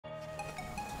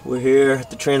We're here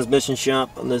at the transmission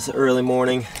shop on this early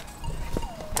morning.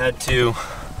 Had to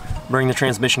bring the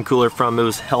transmission cooler from, it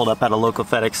was held up at a local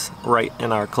FedEx right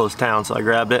in our close town, so I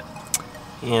grabbed it.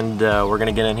 And we're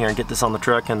gonna get in here and get this on the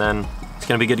truck, and then it's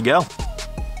gonna be good to go.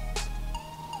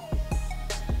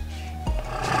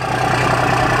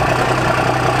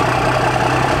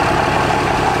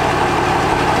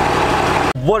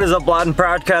 What is up, Loud and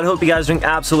Proud crowd? Hope you guys are doing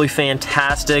absolutely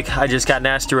fantastic. I just got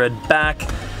Nasty Red back,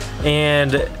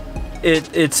 and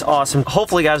it's awesome.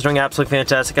 Hopefully you guys are doing absolutely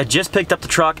fantastic. I just picked up the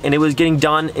truck, and it was getting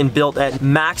done and built at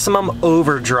Maximum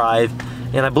Overdrive,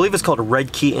 and I believe it's called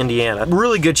Redkey, Indiana.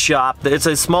 Really good shop. It's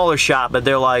a smaller shop, but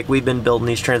they're like, we've been building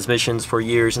these transmissions for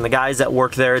years, and the guys that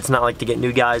work there, it's not like to get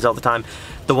new guys all the time.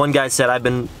 The one guy said, I've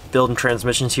been building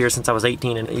transmissions here since I was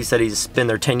 18, and he said he's been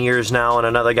there 10 years now, and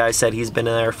another guy said he's been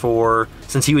there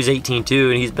since he was 18 too,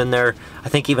 and he's been there, I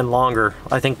think, even longer.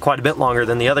 I think quite a bit longer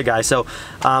than the other guy. So,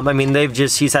 I mean,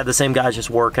 he's had the same guys just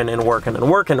working and working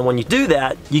and working, and when you do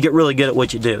that, you get really good at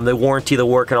what you do. They warranty the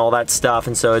work and all that stuff,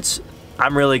 and so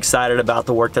I'm really excited about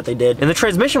the work that they did. And the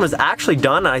transmission was actually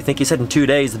done, I think he said in 2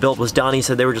 days the build was done. He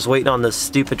said they were just waiting on this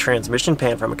stupid transmission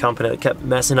pan from a company that kept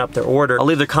messing up their order. I'll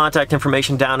leave their contact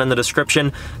information down in the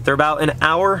description. They're about an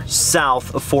hour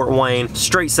south of Fort Wayne,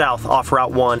 straight south off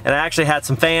Route 1. And I actually had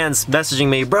some fans messaging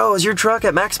me, bro, is your truck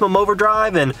at Maximum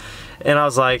Overdrive? And I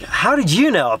was like, how did you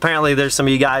know? Apparently there's some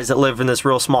of you guys that live in this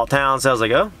real small town, so I was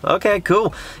like, oh, okay,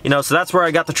 cool. You know, so that's where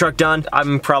I got the truck done.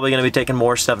 I'm probably gonna be taking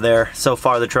more stuff there. So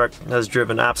far the truck has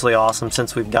driven absolutely awesome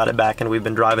since we've got it back and we've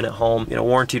been driving it home. You know,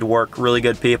 warranted work, really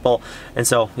good people. And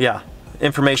so, yeah.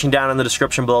 Information down in the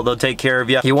description below. They'll take care of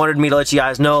you. He wanted me to let you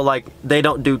guys know, like, they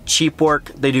don't do cheap work,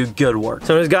 they do good work.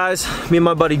 So anyways, guys, me and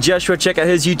my buddy Joshua, check out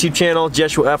his YouTube channel,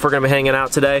 Joshua F. We're gonna be hanging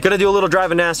out today. Gonna do a little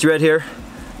driving Nasty Red here,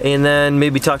 and then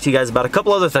maybe talk to you guys about a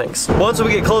couple other things. Once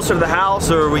we get closer to the house,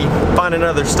 or we find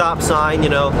another stop sign, you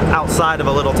know, outside of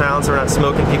a little town, so we're not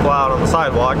smoking people out on the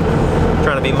sidewalk,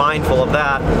 trying to be mindful of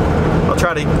that. I'll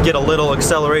try to get a little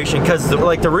acceleration, because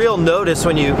the real notice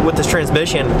with this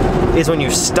transmission is when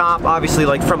you stop, obviously,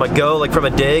 like from a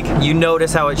dig, you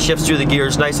notice how it shifts through the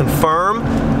gears nice and firm,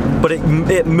 but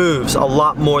it moves a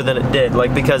lot more than it did,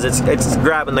 like, because it's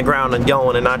grabbing the ground and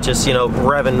going, and not just, you know,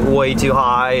 revving way too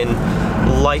high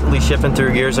and lightly shifting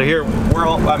through gears. So here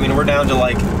we're down to,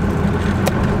 like,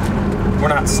 we're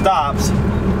not stopped,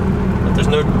 but there's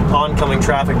no oncoming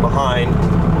traffic behind,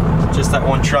 just that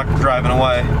one truck driving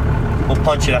away. We'll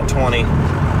punch it at 20.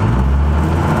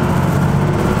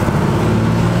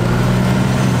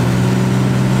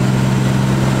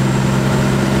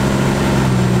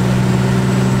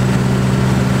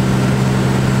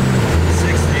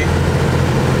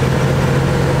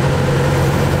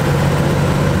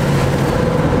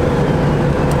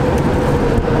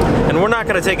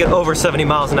 Going to take it over 70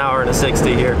 miles an hour in a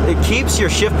 60 here. It keeps your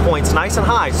shift points nice and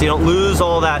high, so you don't lose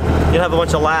all that. You have a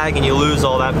bunch of lag and you lose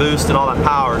all that boost and all that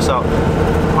power. So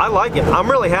I like it.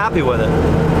 I'm really happy with it.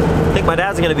 I think my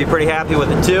dad's going to be pretty happy with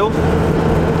it too.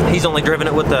 He's only driven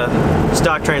it with the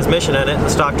stock transmission in it, the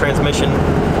stock transmission,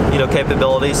 you know,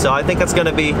 capabilities. So I think it's going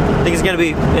to be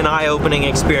an eye-opening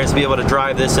experience to be able to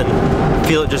drive this and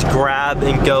feel it just grab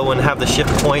and go and have the shift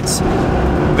points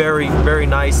very, very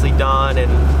nicely done, and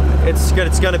it's good.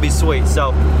 It's gonna be sweet.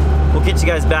 So we'll get you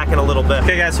guys back in a little bit.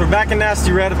 Okay, guys, so we're back in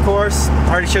Nasty Red, of course.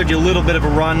 I already showed you a little bit of a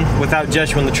run without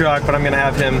Joshua in the truck, but I'm gonna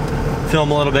have him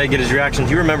film a little bit, get his reaction.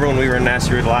 Do you remember when we were in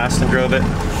Nasty Red last and drove it?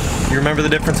 You remember the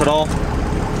difference at all?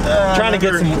 Trying to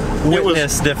get some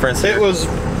witness difference here.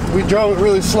 We drove it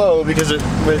really slow because it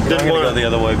didn't want to go the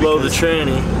other way. Blow the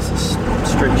tranny. It's a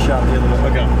straight shot the other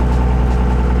way.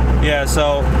 Okay. Yeah,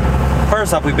 so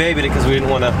first off, we babied it because we didn't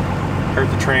want to hurt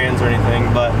the trans or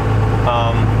anything, but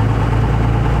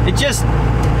it just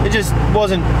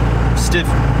wasn't stiff,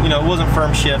 you know, it wasn't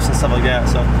firm shifts and stuff like that.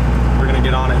 So we're gonna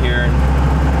get on it here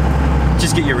and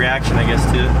just get your reaction, I guess,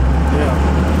 to it.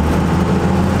 Yeah.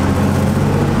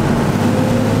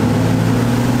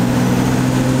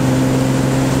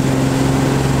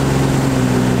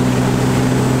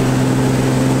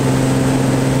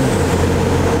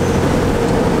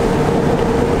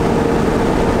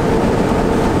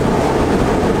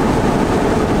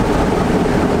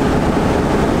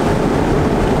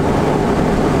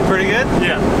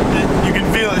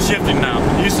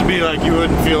 Like you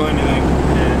wouldn't feel anything.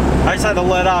 Yeah. I just had to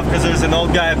let off because there's an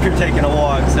old guy up here taking a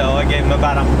walk, so I gave him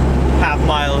about a half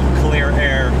mile of clear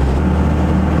air.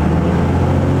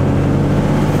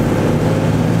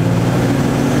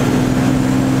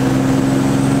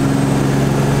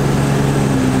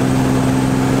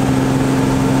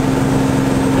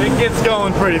 It gets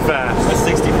going pretty fast. At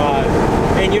 65.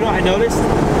 And you know what I noticed?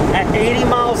 At 80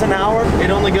 miles an hour, it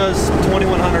only only goes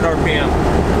 2100 RPM.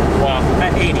 Wow.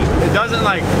 At 80. It doesn't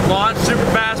like launch super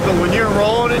fast, but when you're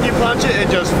rolling and you punch it, it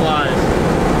just flies.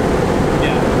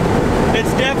 Yeah.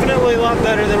 It's definitely a lot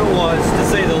better than it was, to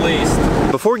say the least.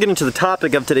 Before we get into the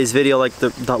topic of today's video, like the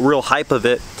real hype of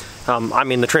it, I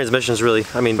mean, the transmission is really,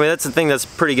 I mean, that's the thing that's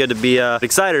pretty good to be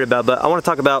excited about, but I want to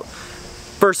talk about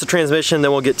first the transmission,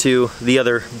 then we'll get to the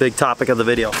other big topic of the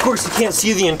video. Of course, you can't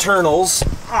see the internals.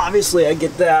 Obviously, I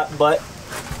get that, but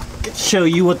I can show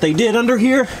you what they did under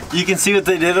here. You can see what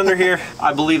they did under here.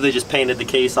 I believe they just painted the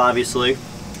case, obviously.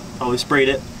 Probably sprayed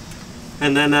it.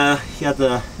 And then you got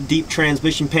the deep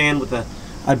transmission pan with a,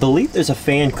 I believe there's a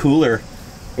fan cooler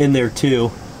in there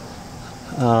too.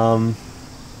 I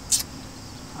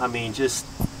mean, just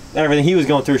everything he was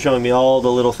going through, showing me all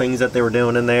the little things that they were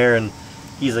doing in there, and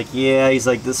he's like, yeah, he's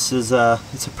like, this is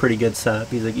it's a pretty good setup.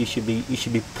 He's like, you should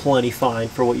be plenty fine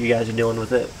for what you guys are doing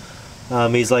with it.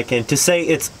 He's like, and to say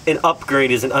it's an upgrade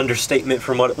is an understatement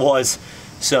from what it was.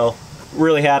 So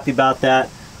really happy about that.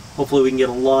 Hopefully we can get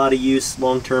a lot of use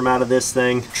long term out of this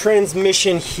thing.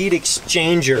 Transmission heat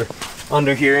exchanger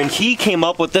under here, and he came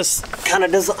up with this kind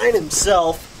of design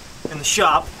himself in the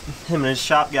shop, him and his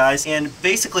shop guys. And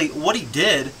basically what he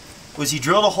did was he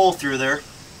drilled a hole through there.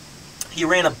 He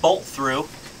ran a bolt through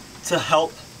to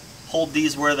help hold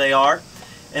these where they are,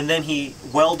 and then he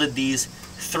welded these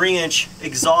 3-inch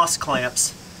exhaust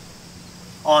clamps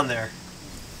on there,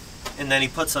 and then he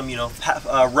put some, you know,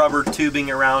 rubber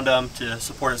tubing around them to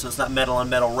support it so it's not metal on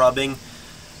metal rubbing.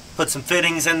 Put some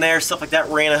fittings in there, stuff like that.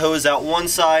 Ran a hose out one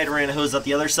side, ran a hose out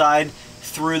the other side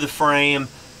through the frame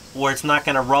where it's not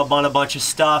going to rub on a bunch of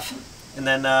stuff, and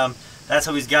then that's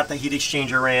how he's got the heat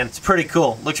exchanger ran. It's pretty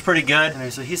cool. Looks pretty good.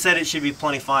 And so he said it should be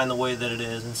plenty fine the way that it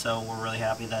is, and so we're really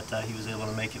happy that he was able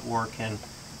to make it work and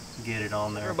get it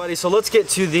on there. Everybody, so let's get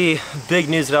to the big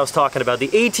news that I was talking about. The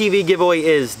ATV giveaway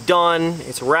is done.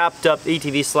 It's wrapped up.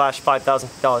 ATV /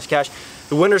 $5,000 cash.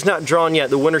 The winner's not drawn yet.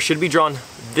 The winner should be drawn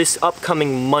this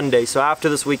upcoming Monday. So after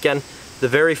this weekend, the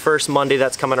very first Monday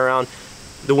that's coming around,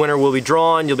 the winner will be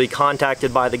drawn. You'll be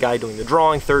contacted by the guy doing the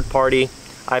drawing, third party.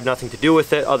 I have nothing to do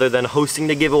with it other than hosting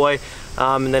the giveaway,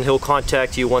 and then he'll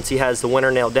contact you once he has the winner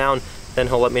nailed down. Then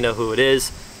he'll let me know who it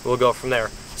is. We'll go from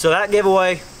there. So that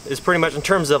giveaway is pretty much, in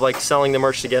terms of like selling the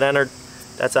merch to get entered,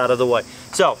 that's out of the way.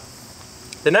 So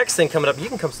the next thing coming up, you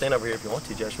can come stand over here if you want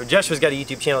to, Joshua. Joshua's got a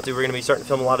YouTube channel too. We're going to be starting to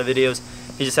film a lot of videos.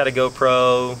 He just had a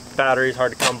GoPro. Battery's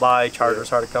hard to come by. Charger's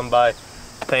hard to come by.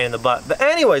 Pain in the butt. But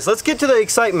anyways, let's get to the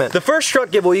excitement. The first truck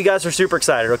giveaway, you guys are super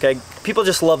excited, okay? People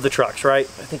just love the trucks, right?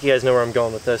 I think you guys know where I'm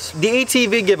going with this. The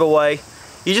ATV giveaway,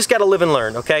 you just gotta live and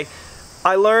learn, okay?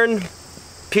 I learned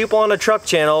people on a truck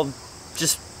channel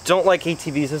just don't like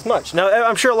ATVs as much. Now,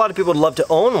 I'm sure a lot of people would love to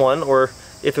own one, or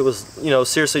if it was, you know,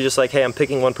 seriously just like, hey, I'm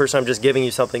picking one person, I'm just giving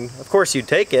you something, of course you'd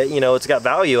take it, you know, it's got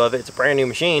value of it, it's a brand new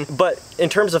machine. But in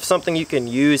terms of something you can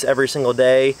use every single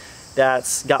day,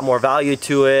 that's got more value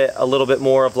to it, a little bit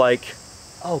more of like,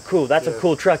 oh cool, that's a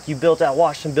cool truck, you built that,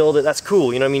 watched him build it, that's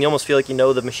cool, you know what I mean? You almost feel like you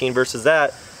know the machine versus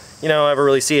that. You know, I never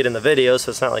really see it in the video, so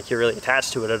it's not like you're really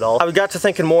attached to it at all. I got to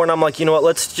thinking more, and I'm like, you know what,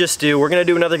 we're gonna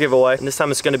do another giveaway, and this time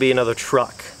it's gonna be another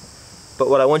truck. But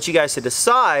what I want you guys to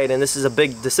decide, and this is a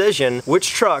big decision, which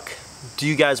truck do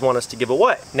you guys want us to give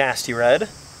away? Nasty Red,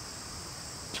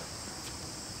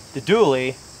 the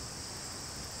Dually,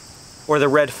 or the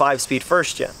red 5-speed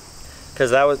first gen?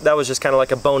 Because that was just kind of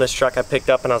like a bonus truck I picked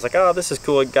up, and I was like, oh, this is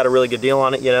cool, I got a really good deal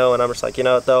on it, you know, and I'm just like, you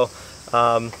know what though,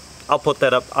 I'll put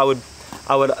that up.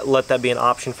 I would let that be an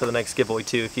option for the next giveaway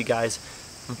too. If you guys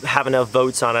have enough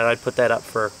votes on it, I'd put that up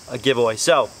for a giveaway.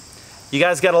 So you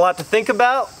guys got a lot to think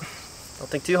about. Don't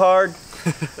think too hard.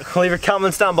 Leave your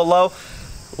comments down below.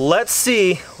 Let's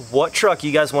see what truck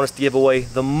you guys want us to give away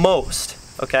the most,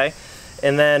 okay?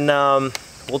 And then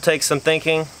we'll take some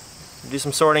thinking, do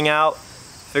some sorting out,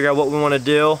 figure out what we want to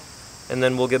do, and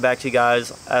then we'll get back to you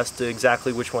guys as to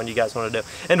exactly which one you guys want to do.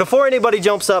 And before anybody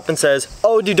jumps up and says,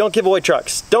 oh dude, don't give away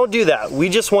trucks, don't do that. We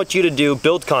just want you to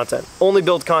build content, only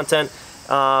build content.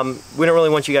 We don't really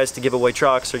want you guys to give away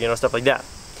trucks or, you know, stuff like that.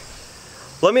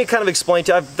 Let me kind of explain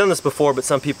to you, I've done this before, but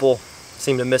some people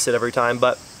seem to miss it every time,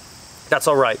 but that's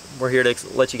all right. We're here to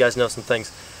let you guys know some things.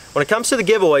 When it comes to the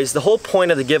giveaways, the whole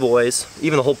point of the giveaways,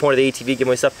 even the whole point of the ATV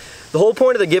giveaway stuff, the whole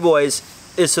point of the giveaways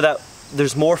is so that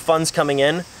there's more funds coming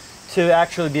in to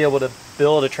actually be able to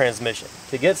build a transmission,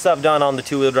 to get stuff done on the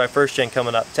two-wheel drive first gen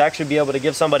coming up, to actually be able to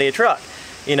give somebody a truck.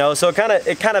 You know, so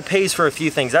it kind of pays for a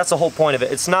few things. That's the whole point of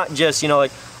it. It's not just, you know,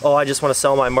 like, oh, I just want to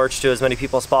sell my merch to as many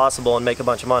people as possible and make a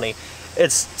bunch of money.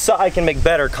 It's so I can make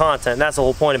better content. That's the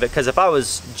whole point of it. Because if I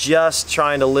was just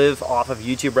trying to live off of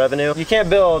YouTube revenue, you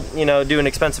can't build, you know, do an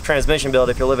expensive transmission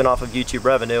build if you're living off of YouTube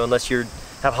revenue, unless you're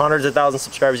have hundreds of thousands of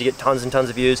subscribers, you get tons and tons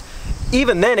of views.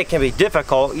 Even then it can be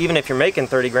difficult, even if you're making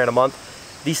 30 grand a month.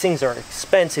 These things are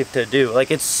expensive to do.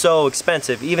 Like, it's so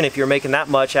expensive. Even if you're making that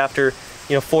much after,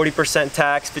 you know, 40%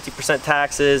 tax, 50%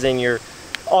 taxes, and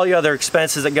all your other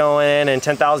expenses that go in, and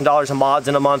 $10,000 of mods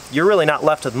in a month, you're really not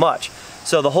left with much.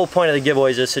 So the whole point of the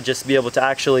giveaways is to just be able to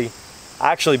actually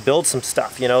build some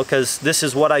stuff, you know, because this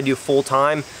is what I do full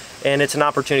time, and it's an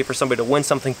opportunity for somebody to win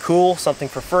something cool, something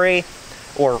for free,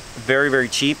 or very, very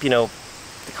cheap, you know,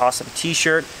 the cost of a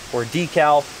t-shirt or a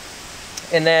decal.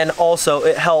 And then also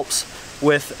it helps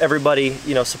with everybody,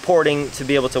 you know, supporting to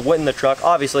be able to win the truck,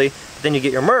 obviously. But then you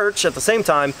get your merch at the same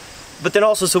time, but then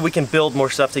also so we can build more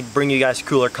stuff to bring you guys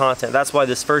cooler content. That's why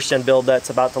this first gen build that's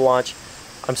about to launch,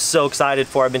 I'm so excited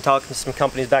for. I've been talking to some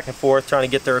companies back and forth, trying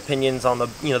to get their opinions on the,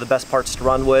 you know, the best parts to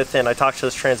run with. And I talked to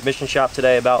this transmission shop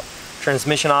today about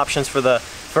transmission options for the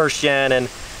first gen, and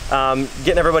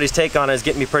getting everybody's take on it is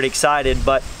getting me pretty excited.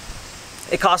 But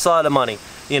it costs a lot of money,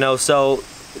 you know, so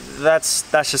that's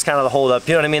just kind of the hold up,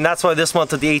 you know what I mean? That's why this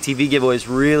month with the ATV giveaway is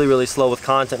really, really slow with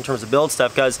content in terms of build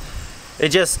stuff, because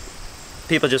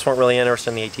people just weren't really interested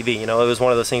in the ATV. You know, it was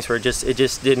one of those things where it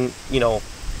just didn't, you know,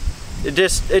 it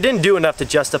didn't do enough to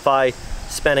justify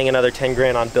spending another 10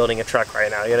 grand on building a truck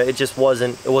right now. You know, it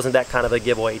wasn't that kind of a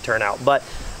giveaway turnout. But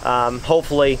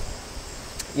hopefully,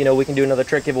 you know, we can do another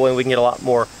trick giveaway and we can get a lot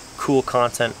more cool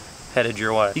content headed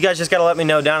your way. You guys just gotta let me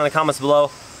know down in the comments below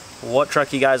what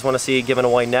truck you guys want to see given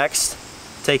away next.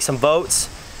 Take some votes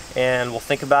and we'll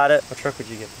think about it. What truck would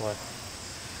you give away?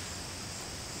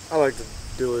 I like the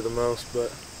dually the most,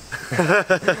 but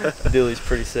the dually's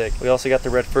pretty sick. We also got the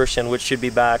red first gen, which should be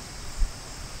back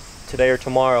today or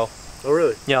tomorrow. Oh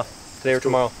really? Yeah, today or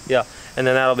tomorrow. Yeah, and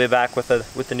then that'll be back with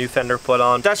the new fender put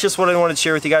on. That's just what I wanted to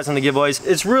share with you guys on the giveaways.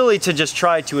 It's really to just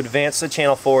try to advance the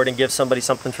channel forward and give somebody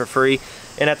something for free,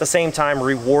 and at the same time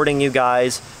rewarding you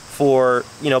guys for,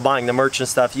 you know, buying the merch and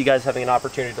stuff. You guys having an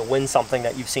opportunity to win something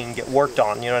that you've seen get worked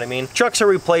on, you know what I mean? Trucks are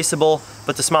replaceable,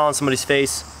 but the smile on somebody's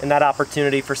face and that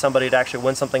opportunity for somebody to actually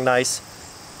win something nice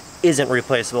isn't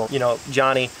replaceable. You know,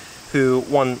 Johnny, who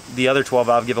won the other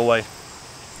 12-valve giveaway,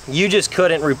 you just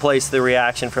couldn't replace the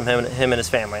reaction from him and his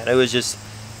family. And it was just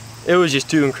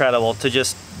too incredible to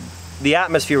just, the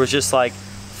atmosphere was just like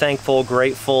thankful,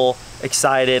 grateful,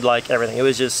 excited, like everything. It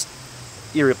was just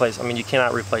irreplaceable. I mean, you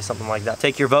cannot replace something like that.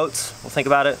 Take your votes, we'll think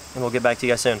about it, and we'll get back to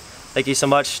you guys soon. Thank you so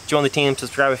much. Join the team,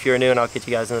 subscribe if you're new, and I'll catch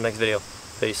you guys in the next video.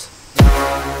 Peace.